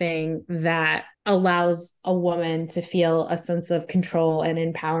anything that allows a woman to feel a sense of control and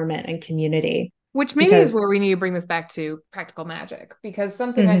empowerment and community. Which maybe is Because, where we need to bring this back to practical magic, because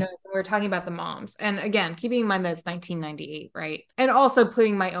something I mhm, noticed, and we were talking about the moms, and again, keeping in mind that it's 1998, right? And also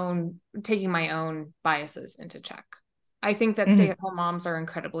taking my own biases into check. I think that mhm, stay-at-home moms are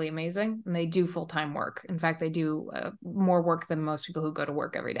incredibly amazing, and they do full-time work. In fact, they do more work than most people who go to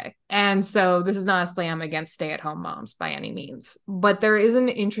work every day. And so this is not a slam against stay-at-home moms by any means, but there is an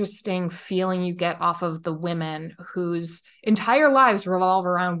interesting feeling you get off of the women whose entire lives revolve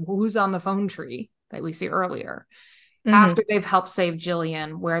around who's on the phone tree that we see earlier after mhm, they've helped save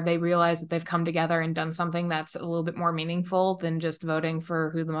Jillian, where they realize that they've come together and done something that's a little bit more meaningful than just voting for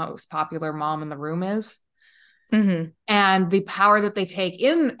who the most popular mom in the room is, mhm, and the power that they take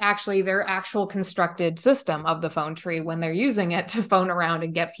in actually their actual constructed system of the phone tree when they're using it to phone around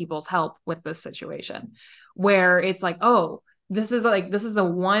and get people's help with this situation, where it's like, oh, this is the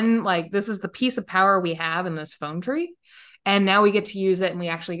one, like this is the piece of power we have in this phone tree, and now we get to use it, and we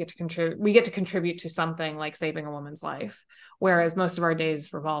actually get to contribute to something like saving a woman's life, whereas most of our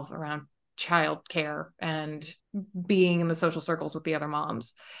days revolve around child care and being in the social circles with the other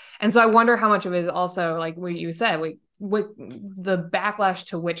moms. And so I wonder how much of it is also like what you said, what the backlash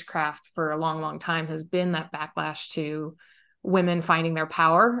to witchcraft for a long, long time has been that backlash to women finding their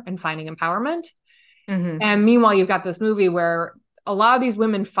power and finding empowerment. mhm, And meanwhile, you've got this movie where a lot of these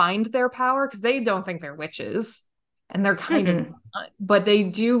women find their power because they don't think they're witches. And they're kind of mhm. not, but they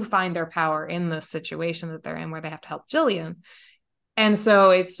do find their power in the situation that they're in where they have to help Jillian. And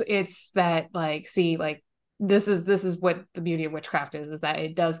so it's that, like, see, like this is what the beauty of witchcraft is that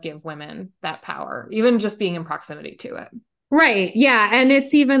it does give women that power, even just being in proximity to it. Right. Yeah. And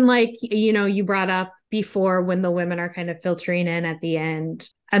it's even like, you brought up before when the women are kind of filtering in at the end,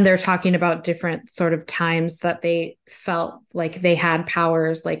 and they're talking about different sort of times that they felt like they had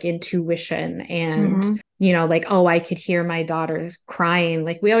powers, like intuition and, Mm-hmm. like, oh, I could hear my daughters crying.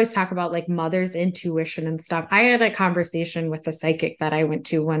 Like we always talk about like mother's intuition and stuff. I had a conversation with a psychic that I went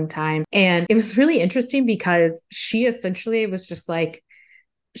to one time, and it was really interesting because she essentially was just like,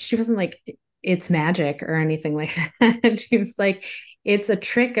 she wasn't like it's magic or anything like that. She was like, it's a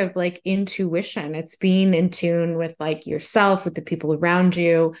trick of like intuition. It's being in tune with like yourself, with the people around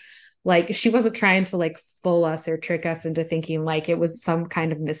you. Like she wasn't trying to like fool us or trick us into thinking like it was some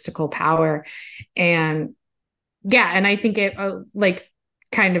kind of mystical power. And yeah, and I think it like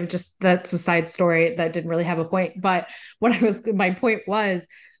kind of just that's a side story that didn't really have a point. But what my point was,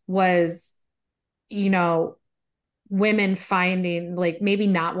 you know, women finding like maybe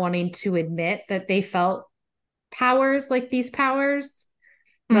not wanting to admit that they felt powers like these powers,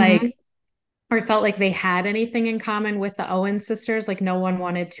 Mm-hmm. like, or felt like they had anything in common with the Owen sisters. Like no one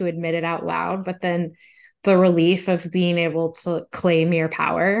wanted to admit it out loud, but then the relief of being able to claim your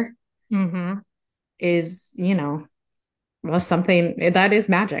power Mm-hmm. is, well, something that is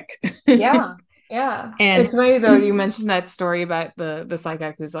magic. Yeah. Yeah. It's And funny though, you mentioned that story about the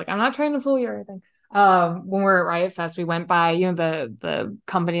psychic who's like, I'm not trying to fool you or anything. When we were at Riot Fest, we went by, the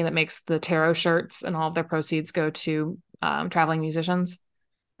company that makes the tarot shirts, and all of their proceeds go to traveling musicians.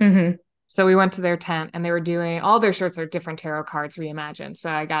 Mhm, So we went to their tent, and they were doing all their shirts are different tarot cards reimagined.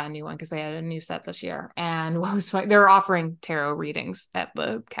 So I got a new one because they had a new set this year. And what was funny, they were offering tarot readings at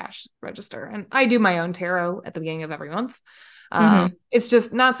the cash register. And I do my own tarot at the beginning of every month. mhm, It's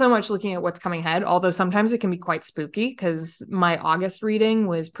just not so much looking at what's coming ahead, although sometimes it can be quite spooky because my August reading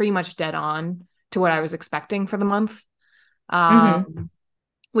was pretty much dead on to what I was expecting for the month. mhm, Um,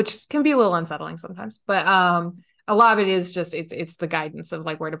 which can be a little unsettling sometimes. But a lot of it is just it's the guidance of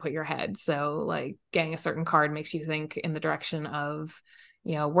like where to put your head. So like getting a certain card makes you think in the direction of,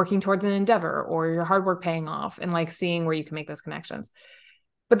 working towards an endeavor or your hard work paying off, and like seeing where you can make those connections.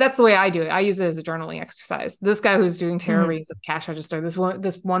 But that's the way I do it. I use it as a journaling exercise. This guy who's doing tarot mhm. reads at the cash register, this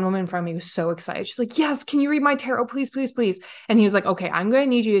one woman in front of me was so excited. She's like, "Yes, can you read my tarot, please, please, please?" And he was like, "Okay, I'm going to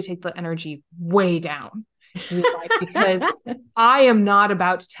need you to take the energy way down." He was like, because I am not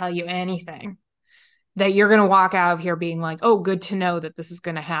about to tell you anything that you're going to walk out of here being like, oh, good to know that this is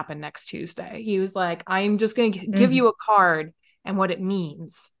going to happen next Tuesday. He was like, I'm just going to give Mhm. you a card and what it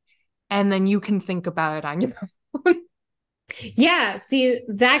means. And then you can think about it on your own. Yeah, see,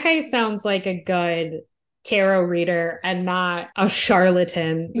 that guy sounds like a good tarot reader and not a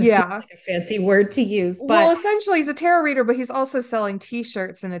charlatan. It feels Yeah. like a fancy word to use, Well, but essentially, he's a tarot reader, but he's also selling t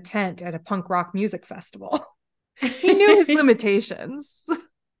shirts in a tent at a punk rock music festival. He knew his limitations.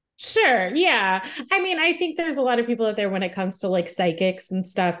 sure, yeah. I mean, I think there's a lot of people out there when it comes to like psychics and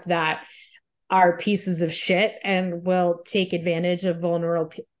stuff that are pieces of shit and will take advantage of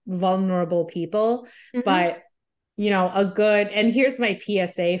vulnerable people, Mm-hmm. but a good, and here's my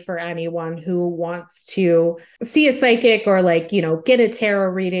PSA for anyone who wants to see a psychic or like, get a tarot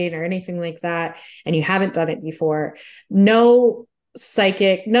reading or anything like that, and you haven't done it before. No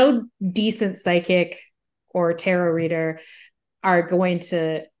no decent psychic or tarot reader are going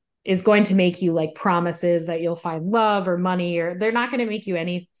to is going to make you like promises that you'll find love or money, or they're not going to make you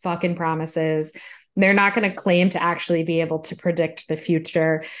any fucking promises. They're not going to claim to actually be able to predict the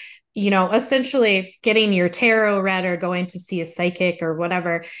future. Essentially getting your tarot read or going to see a psychic or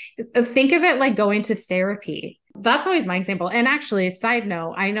whatever, think of it like going to therapy. That's always my example. And actually, a side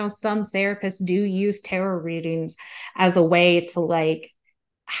note, I know some therapists do use tarot readings as a way to like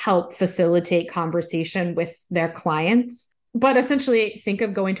help facilitate conversation with their clients. But essentially, think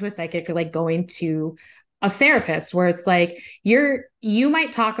of going to a psychic like going to a therapist, where it's like you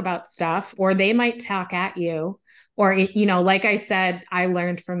might talk about stuff or they might talk at you, or like I said, I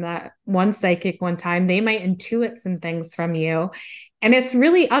learned from that one psychic one time, they might intuit some things from you, and it's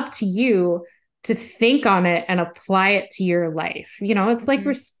really up to you to think on it and apply it to your life. It's like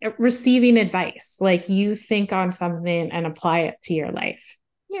Mm-hmm. receiving advice, like you think on something and apply it to your life.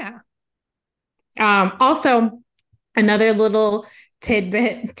 Yeah. Also, another little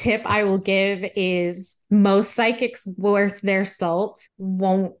tidbit tip I will give is most psychics worth their salt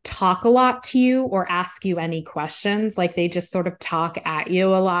won't talk a lot to you or ask you any questions. Like they just sort of talk at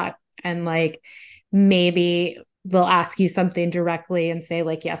you a lot, and like maybe they'll ask you something directly and say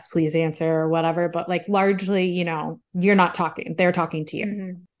like yes please answer or whatever, but like largely you're not talking, they're talking to you.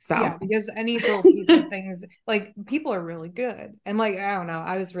 Mm-hmm. So Yeah, because any little piece of things, like people are really good. And like, I don't know,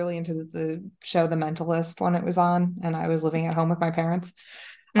 I was really into the show The Mentalist when it was on, and I was living at home with my parents.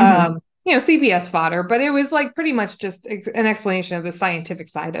 mhm. CBS fodder, but it was like pretty much just an explanation of the scientific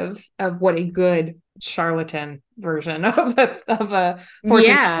side of what a good charlatan version of a fortune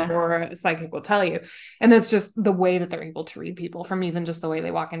Yeah. teller or a psychic will tell you. And that's just the way that they're able to read people, from even just the way they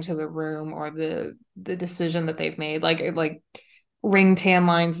walk into the room or the decision that they've made. Like ring tan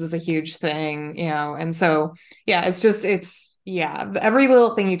lines is a huge thing, and so yeah, it's every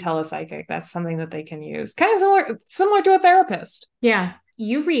little thing you tell a psychic, that's something that they can use, kind of similar to a therapist. Yeah.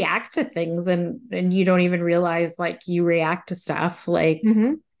 You react to things, and you don't even realize like you react to stuff, like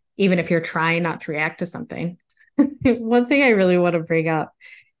Mm-hmm. even if you're trying not to react to something. One thing I really want to bring up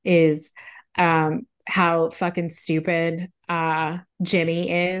is how fucking stupid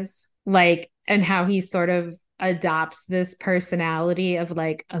Jimmy is. Like, and how he sort of adopts this personality of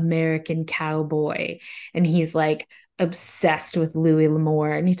like American cowboy. And he's like obsessed with Louis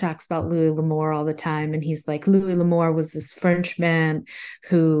L'Amour, and he talks about Louis L'Amour all the time. And he's like, Louis L'Amour was this Frenchman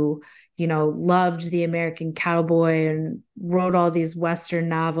who loved the American cowboy and wrote all these Western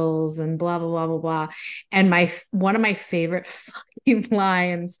novels and blah, blah, blah, blah, blah. And one of my favorite fucking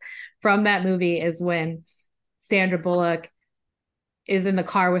lines from that movie is when Sandra Bullock is in the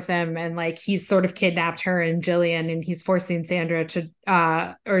car with him, and like he's sort of kidnapped her and Jillian, and he's forcing Sandra to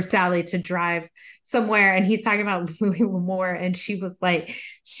or Sally to drive somewhere, and he's talking about Louis L'Amour, and she was like,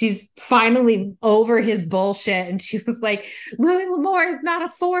 she's finally over his bullshit, and she was like, Louis L'Amour is not a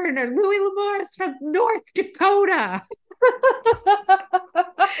foreigner, Louis L'Amour is from North Dakota.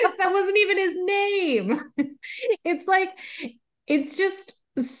 That wasn't even his name. It's like, it's just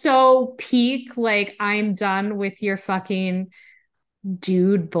so peak, like I'm done with your fucking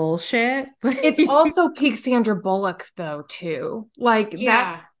dude bullshit. It's also peak Sandra Bullock though too. Like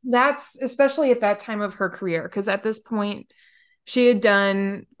Yeah. that's especially at that time of her career, because at this point she had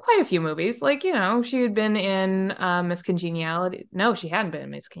done quite a few movies. Like, she had been in Miss Congeniality. No, she hadn't been in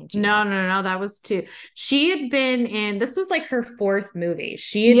Miss No, Congeniality. no, no, that was two. She had been in, this was like her fourth movie.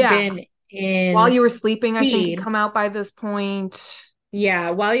 She had Yeah. been While in You Were Sleeping, I think, had Speed. come out by this point.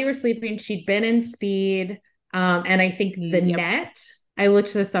 Yeah, while you were sleeping, she'd been in Speed. And I think The Yep. Net. I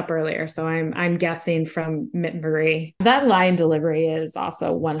looked this up earlier, so I'm guessing from Marie. That line delivery is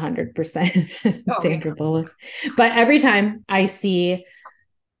also 100% Oh yeah. Sandra Bullock. But every time I see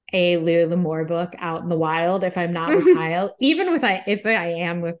a Louis L'Amour book out in the wild if I'm not with Kyle. Even with if I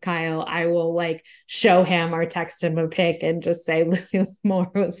am with Kyle, I will like show him or text him a pic and just say Louis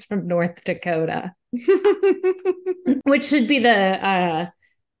L'Amour was from North Dakota, which should be the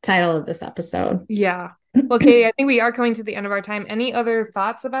title of this episode. Yeah. Well, Katie, I think we are coming to the end of our time. Any other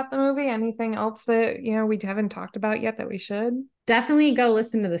thoughts about the movie? Anything else that, we haven't talked about yet that we should? Definitely go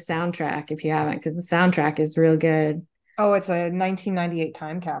listen to the soundtrack if you haven't, because the soundtrack is real good. Oh, it's a 1998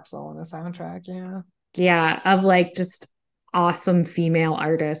 time capsule in the soundtrack. Yeah. Yeah, of like just awesome female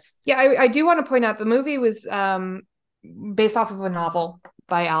artists. Yeah, I do want to point out the movie was based off of a novel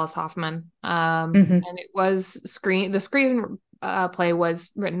by Alice Hoffman. And it was the screen play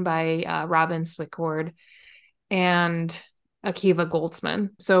was written by Robin Swicord and Akiva Goldsman,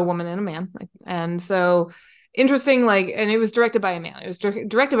 so a woman and a man. And so interesting, like, and it was directed by a man. It was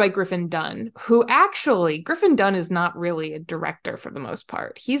directed by Griffin Dunn, who actually, Griffin Dunn is not really a director for the most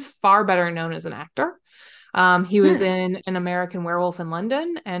part. He's far better known as an actor. He was in An American Werewolf in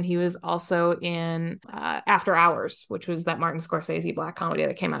London, and he was also in After Hours, which was that Martin Scorsese black comedy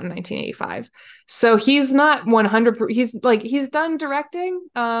that came out in 1985. So he's not 100%. He's done directing.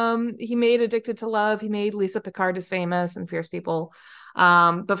 He made Addicted to Love. He made Lisa Picard is Famous and Fierce People.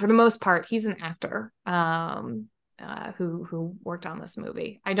 But for the most part, he's an actor who worked on this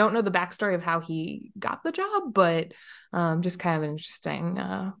movie. I don't know the backstory of how he got the job, but just kind of an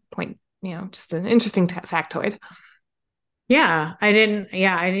interesting point. Just an interesting factoid. I didn't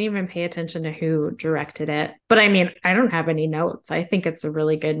even pay attention to who directed it. But I mean, I don't have any notes. I think it's a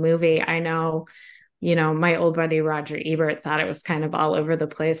really good movie. I know, my old buddy Roger Ebert thought it was kind of all over the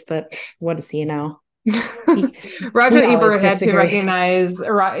place, but what does he know? Roger Ebert had to recognize,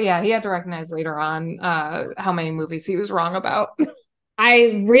 he had to recognize later on how many movies he was wrong about.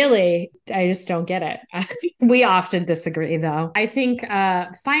 I just don't get it. We often disagree though. I think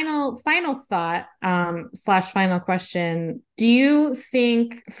final thought slash final question. Do you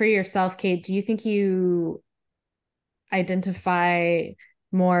think for yourself, Kate, do you think you identify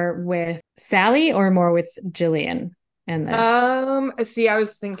more with Sally or more with Jillian in this? See, I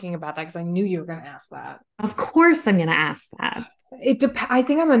was thinking about that because I knew you were going to ask that. Of course I'm going to ask that. I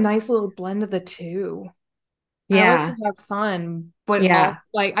think I'm a nice little blend of the two. Yeah. I like to have fun, but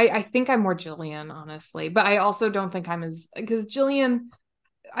I think I'm more Jillian, honestly. But I also don't think I'm because Jillian,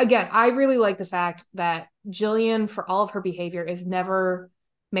 again, I really like the fact that Jillian, for all of her behavior, is never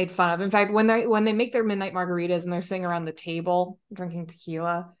made fun of. In fact, when they make their midnight margaritas and they're sitting around the table drinking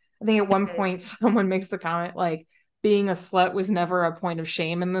tequila, I think at one point someone makes the comment like, being a slut was never a point of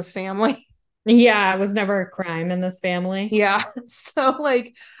shame in this family. Yeah, it was never a crime in this family. Yeah. So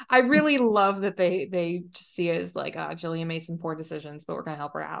like I really love that they just see it as like Jillian made some poor decisions, but we're gonna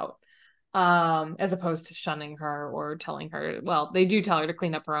help her out. As opposed to shunning her or telling her, well, they do tell her to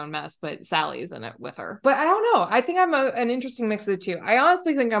clean up her own mess, but Sally's in it with her. But I don't know. I think I'm an interesting mix of the two. I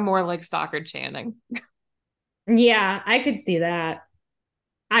honestly think I'm more like Stockard Channing. Yeah, I could see that.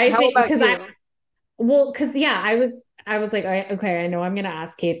 How think about because you? I was like, okay, I know I'm going to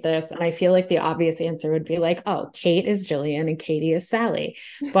ask Kate this. And I feel like the obvious answer would be like, oh, Kate is Jillian and Katie is Sally.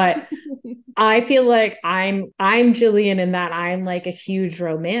 But I feel like I'm Jillian in that I'm like a huge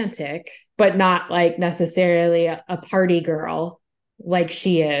romantic, but not like necessarily a party girl like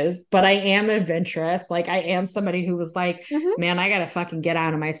she is. But I am adventurous. Like I am somebody who was like, man, I gotta fucking get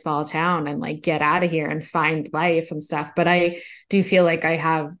out of my small town and like get out of here and find life and stuff. But I do feel like I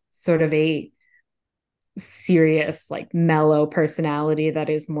have sort of a serious, like mellow personality that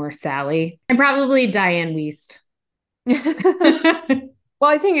is more Sally. And probably Diane Wiest. Well,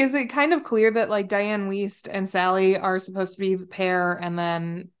 I think is it kind of clear that like Diane Wiest and Sally are supposed to be the pair, and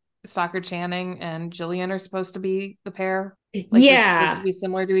then Stockard Channing and Jillian are supposed to be the pair. Like they're supposed to be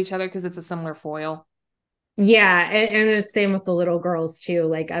similar to each other because it's a similar foil. Yeah, and it's same with the little girls too.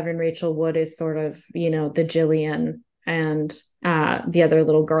 Like Evan Rachel Wood is sort of, the Jillian, and the other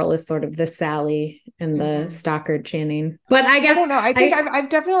little girl is sort of the Sally and the Stockard Channing. But I guess I don't know. I think I've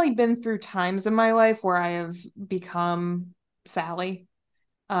definitely been through times in my life where I have become Sally.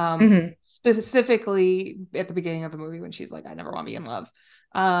 Specifically at the beginning of the movie when she's like, I never want to be in love.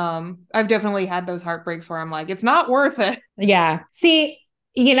 I've definitely had those heartbreaks where I'm like, it's not worth it. Yeah. See,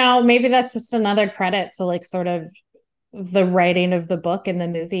 maybe that's just another credit to like sort of the writing of the book and the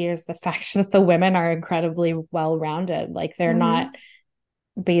movie is the fact that the women are incredibly well-rounded. Like they're not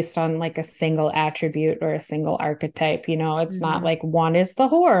based on like a single attribute or a single archetype. It's not like one is the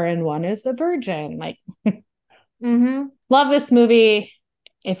whore and one is the virgin. Like, love this movie.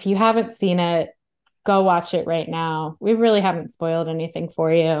 If you haven't seen it, go watch it right now. We really haven't spoiled anything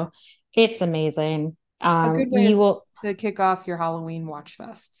for you. It's amazing. A good way You is will, to kick off your Halloween watch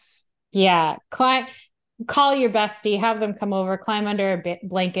fests. yeah, call your bestie, have them come over, climb under a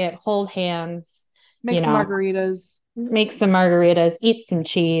blanket, hold hands, Make you some know, margaritas. make some margaritas, eat some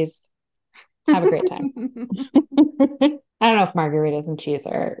cheese, have a great time. I don't know if margaritas and cheese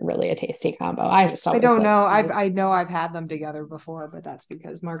are really a tasty combo. I just I always don't like know. cheese. I know I've had them together before, but that's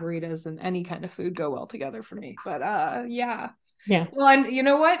because margaritas and any kind of food go well together for me. But yeah. Yeah. Well, and you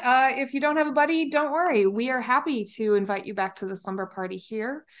know what? If you don't have a buddy, don't worry. We are happy to invite you back to the slumber party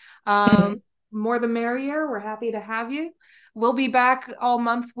here. Um, Mhm. more the merrier. We're happy to have you. We'll be back all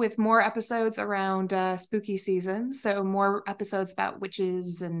month with more episodes around spooky season. So, more episodes about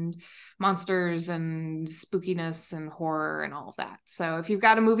witches and monsters and spookiness and horror and all of that. So, if you've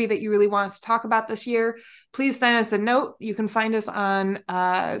got a movie that you really want us to talk about this year, please send us a note. You can find us on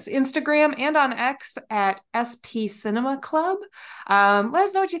Instagram and on X at SP Cinema Club. Let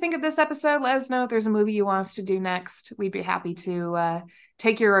us know what you think of this episode. Let us know if there's a movie you want us to do next. We'd be happy to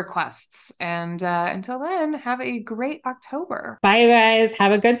take your requests. And until then, have a great October. Bye, you guys.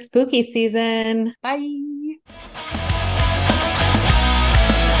 Have a good spooky season. Bye.